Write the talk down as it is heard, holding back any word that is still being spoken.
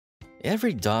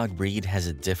Every dog breed has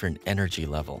a different energy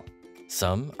level.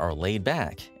 Some are laid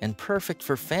back and perfect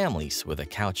for families with a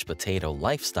couch potato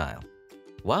lifestyle,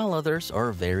 while others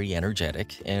are very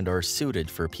energetic and are suited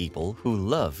for people who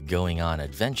love going on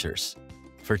adventures.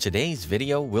 For today's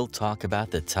video, we'll talk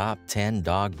about the top 10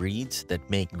 dog breeds that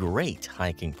make great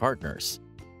hiking partners.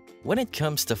 When it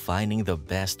comes to finding the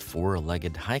best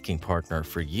four-legged hiking partner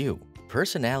for you,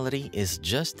 personality is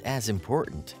just as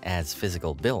important as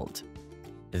physical build.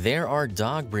 There are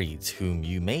dog breeds whom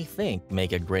you may think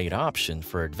make a great option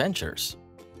for adventures.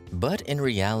 But in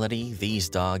reality, these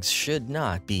dogs should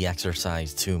not be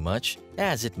exercised too much,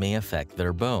 as it may affect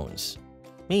their bones.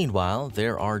 Meanwhile,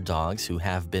 there are dogs who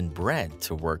have been bred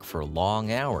to work for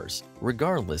long hours,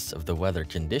 regardless of the weather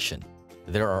condition.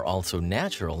 There are also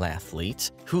natural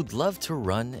athletes who'd love to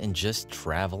run and just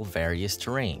travel various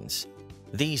terrains.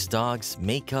 These dogs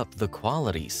make up the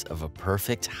qualities of a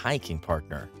perfect hiking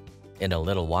partner. In a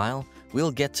little while, we'll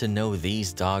get to know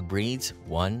these dog breeds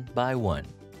one by one.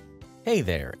 Hey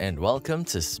there, and welcome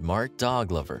to Smart Dog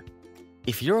Lover.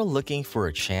 If you're looking for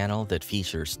a channel that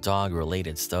features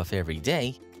dog-related stuff every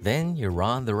day, then you're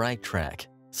on the right track,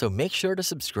 so make sure to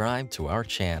subscribe to our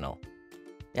channel.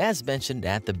 As mentioned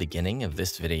at the beginning of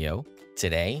this video,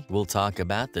 today we'll talk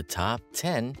about the top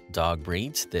 10 dog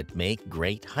breeds that make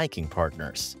great hiking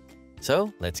partners.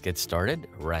 So let's get started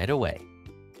right away.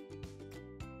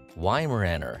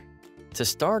 Weimaraner. To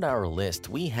start our list,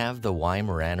 we have the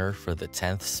Weimaraner for the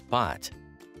 10th spot.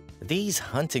 These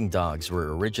hunting dogs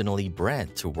were originally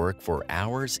bred to work for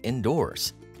hours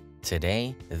indoors.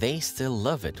 Today, they still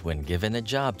love it when given a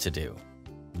job to do.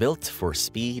 Built for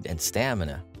speed and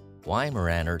stamina,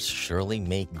 Weimaraners surely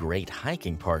make great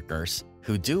hiking partners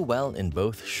who do well in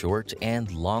both short and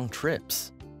long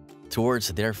trips. Towards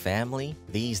their family,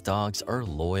 these dogs are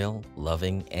loyal,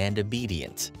 loving, and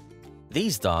obedient.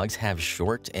 These dogs have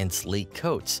short and sleek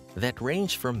coats that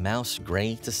range from mouse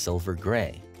gray to silver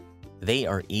gray. They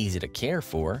are easy to care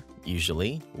for.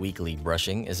 Usually, weekly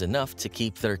brushing is enough to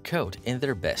keep their coat in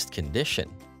their best condition.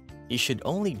 You should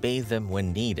only bathe them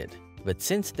when needed, but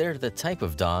since they're the type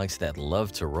of dogs that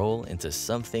love to roll into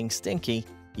something stinky,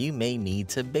 you may need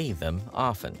to bathe them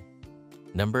often.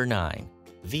 Number 9.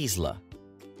 Vizsla.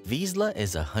 Vizsla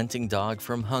is a hunting dog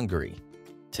from Hungary.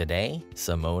 Today,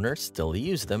 some owners still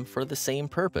use them for the same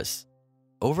purpose.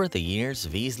 Over the years,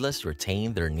 Vizslas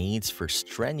retain their needs for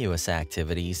strenuous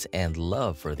activities and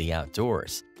love for the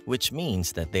outdoors, which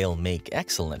means that they'll make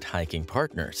excellent hiking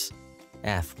partners.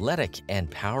 Athletic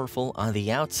and powerful on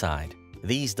the outside,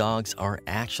 these dogs are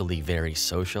actually very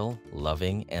social,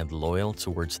 loving, and loyal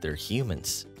towards their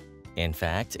humans. In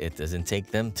fact, it doesn't take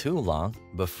them too long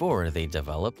before they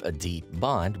develop a deep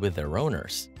bond with their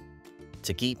owners.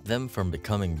 To keep them from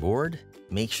becoming bored,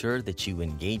 make sure that you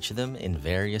engage them in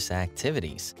various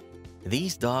activities.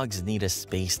 These dogs need a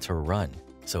space to run,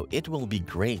 so it will be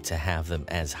great to have them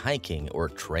as hiking or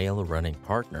trail running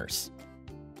partners.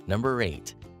 Number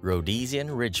 8. Rhodesian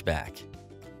Ridgeback.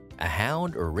 A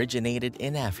hound originated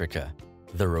in Africa.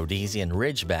 The Rhodesian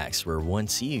Ridgebacks were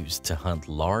once used to hunt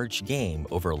large game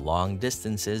over long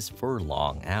distances for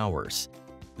long hours.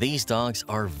 These dogs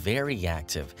are very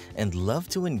active and love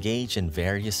to engage in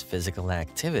various physical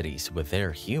activities with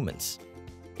their humans.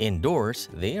 Indoors,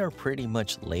 they are pretty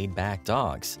much laid-back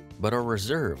dogs, but are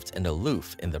reserved and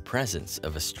aloof in the presence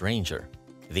of a stranger.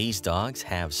 These dogs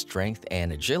have strength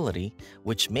and agility,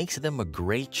 which makes them a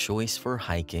great choice for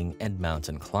hiking and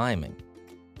mountain climbing.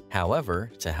 However,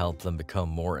 to help them become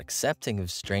more accepting of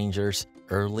strangers,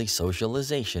 early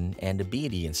socialization and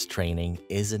obedience training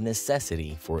is a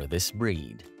necessity for this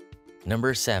breed.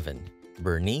 Number 7.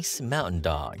 Bernese Mountain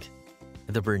Dog.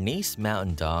 The Bernese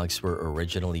Mountain Dogs were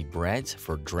originally bred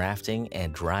for drafting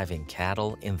and driving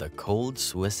cattle in the cold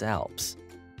Swiss Alps.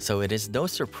 So it is no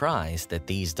surprise that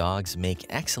these dogs make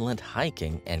excellent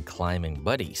hiking and climbing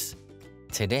buddies.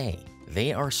 Today,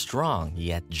 they are strong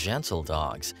yet gentle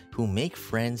dogs who make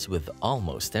friends with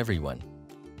almost everyone.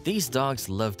 These dogs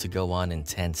love to go on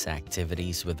intense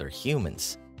activities with their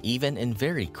humans, even in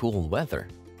very cool weather.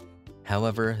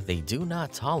 However, they do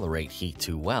not tolerate heat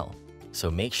too well, so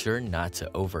make sure not to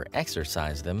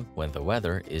over-exercise them when the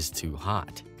weather is too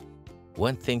hot.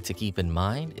 One thing to keep in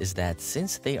mind is that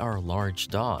since they are large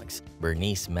dogs,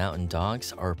 Bernese Mountain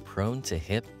Dogs are prone to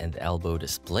hip and elbow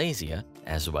dysplasia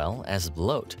as well as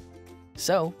bloat.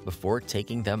 So, before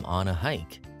taking them on a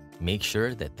hike, make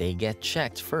sure that they get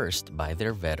checked first by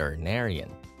their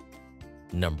veterinarian.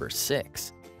 Number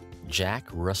 6. Jack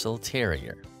Russell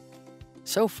Terrier.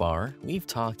 So far, we've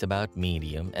talked about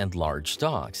medium and large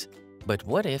dogs, but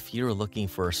what if you're looking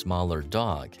for a smaller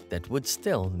dog that would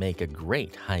still make a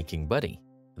great hiking buddy?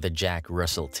 The Jack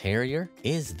Russell Terrier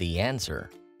is the answer.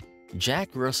 Jack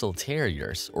Russell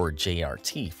Terriers, or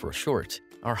JRT for short,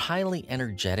 are highly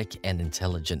energetic and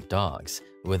intelligent dogs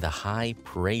with a high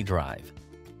prey drive.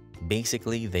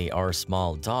 Basically, they are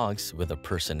small dogs with a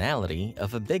personality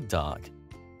of a big dog.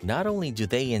 Not only do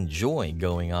they enjoy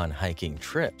going on hiking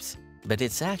trips, but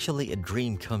it's actually a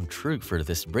dream come true for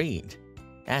this breed.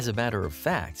 As a matter of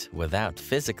fact, without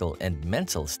physical and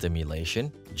mental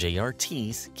stimulation,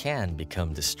 JRTs can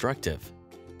become destructive.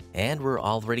 And we're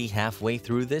already halfway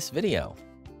through this video.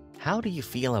 How do you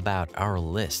feel about our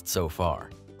list so far?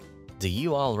 Do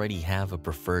you already have a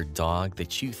preferred dog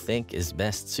that you think is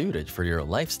best suited for your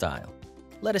lifestyle?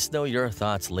 Let us know your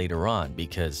thoughts later on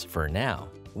because for now,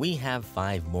 we have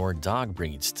 5 more dog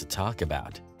breeds to talk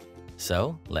about.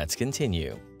 So let's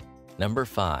continue. Number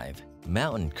 5.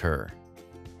 Mountain Cur.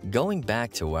 Going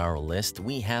back to our list,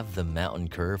 we have the Mountain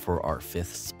Cur for our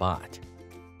 5th spot.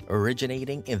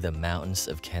 Originating in the mountains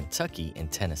of Kentucky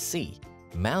and Tennessee,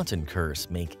 Mountain Curs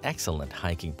make excellent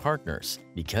hiking partners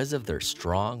because of their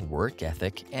strong work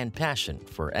ethic and passion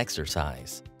for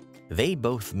exercise. They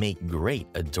both make great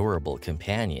adorable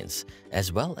companions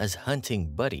as well as hunting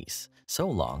buddies so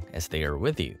long as they are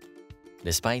with you.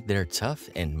 Despite their tough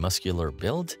and muscular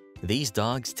build, these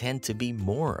dogs tend to be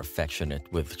more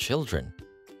affectionate with children.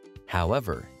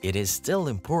 However, it is still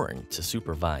important to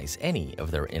supervise any of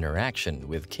their interaction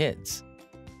with kids.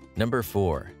 Number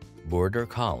 4. Border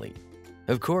Collie.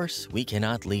 Of course, we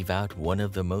cannot leave out one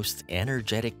of the most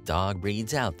energetic dog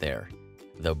breeds out there,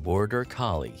 the Border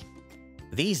Collie.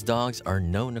 These dogs are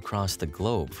known across the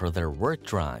globe for their work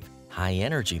drive, high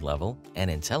energy level,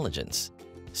 and intelligence.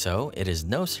 So it is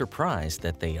no surprise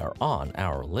that they are on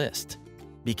our list.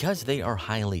 Because they are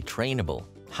highly trainable,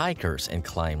 hikers and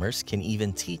climbers can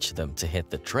even teach them to hit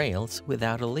the trails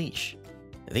without a leash.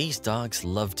 These dogs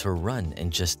love to run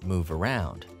and just move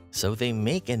around, so they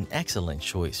make an excellent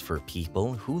choice for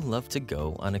people who love to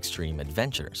go on extreme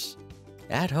adventures.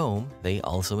 At home, they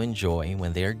also enjoy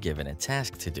when they are given a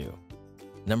task to do.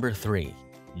 Number 3.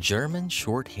 German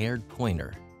Short-Haired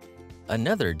Pointer.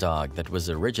 Another dog that was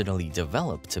originally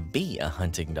developed to be a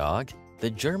hunting dog, the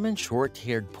German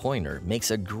Short-Haired Pointer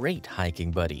makes a great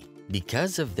hiking buddy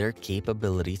because of their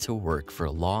capability to work for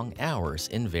long hours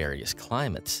in various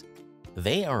climates.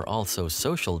 They are also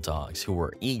social dogs who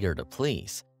are eager to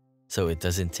please, so it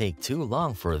doesn't take too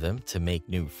long for them to make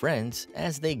new friends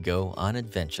as they go on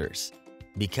adventures.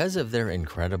 Because of their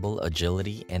incredible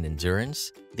agility and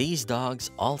endurance, these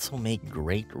dogs also make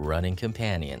great running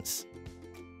companions.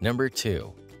 Number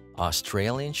 2.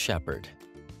 Australian Shepherd.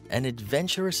 An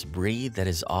adventurous breed that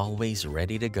is always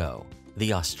ready to go.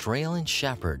 The Australian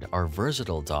Shepherd are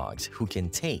versatile dogs who can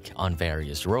take on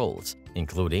various roles,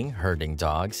 including herding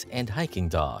dogs and hiking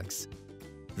dogs.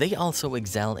 They also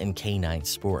excel in canine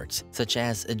sports such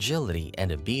as agility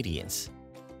and obedience.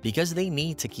 Because they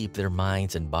need to keep their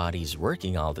minds and bodies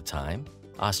working all the time,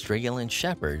 Australian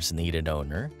Shepherds need an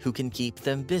owner who can keep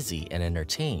them busy and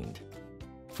entertained.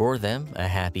 For them, a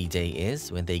happy day is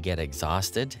when they get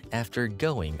exhausted after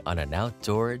going on an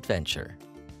outdoor adventure.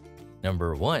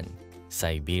 Number 1.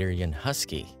 Siberian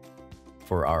Husky.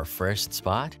 For our first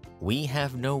spot, we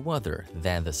have no other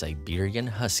than the Siberian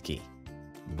Husky.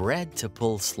 Bred to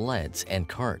pull sleds and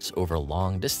carts over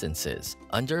long distances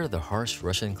under the harsh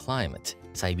Russian climate,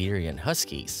 Siberian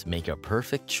Huskies make a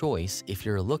perfect choice if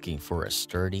you're looking for a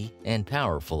sturdy and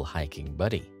powerful hiking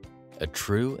buddy. A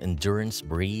true endurance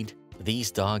breed,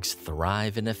 these dogs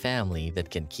thrive in a family that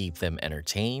can keep them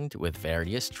entertained with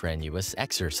various strenuous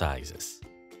exercises.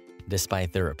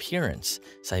 Despite their appearance,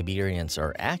 Siberians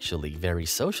are actually very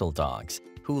social dogs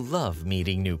who love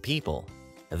meeting new people.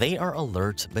 They are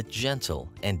alert but gentle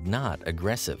and not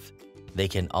aggressive. They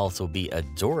can also be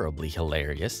adorably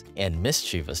hilarious and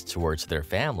mischievous towards their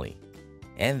family.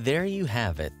 And there you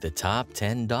have it, the top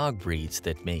 10 dog breeds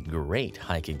that make great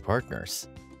hiking partners.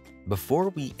 Before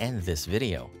we end this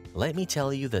video, let me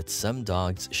tell you that some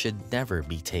dogs should never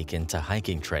be taken to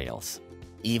hiking trails.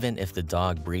 Even if the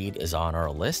dog breed is on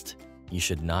our list, you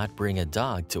should not bring a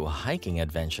dog to a hiking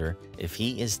adventure if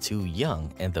he is too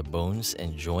young and the bones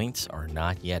and joints are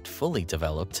not yet fully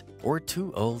developed, or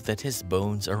too old that his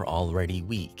bones are already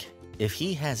weak. If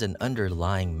he has an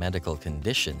underlying medical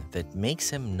condition that makes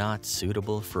him not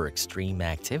suitable for extreme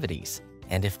activities,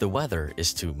 and if the weather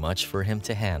is too much for him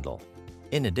to handle.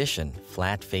 In addition,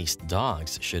 flat-faced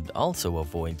dogs should also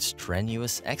avoid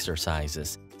strenuous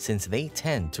exercises since they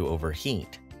tend to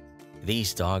overheat.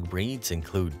 These dog breeds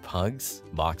include pugs,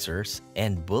 boxers,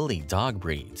 and bully dog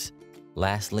breeds.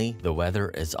 Lastly, the weather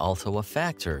is also a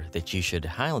factor that you should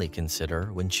highly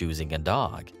consider when choosing a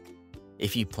dog.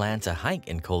 If you plan to hike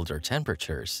in colder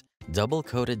temperatures,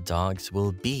 double-coated dogs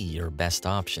will be your best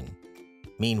option.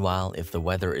 Meanwhile, if the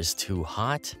weather is too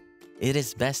hot, it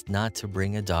is best not to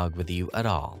bring a dog with you at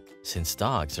all, since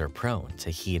dogs are prone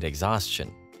to heat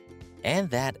exhaustion. And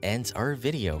that ends our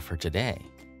video for today.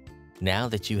 Now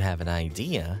that you have an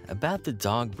idea about the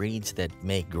dog breeds that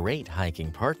make great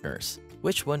hiking partners,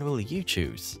 which one will you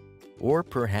choose? Or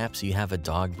perhaps you have a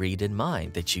dog breed in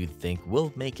mind that you think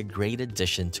will make a great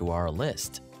addition to our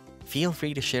list. Feel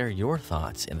free to share your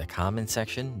thoughts in the comment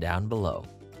section down below.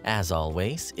 As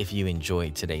always, if you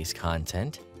enjoyed today's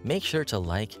content, make sure to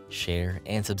like, share,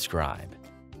 and subscribe.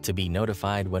 To be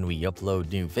notified when we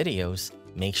upload new videos,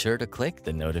 make sure to click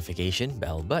the notification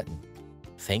bell button.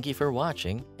 Thank you for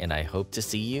watching, and I hope to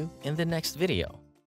see you in the next video.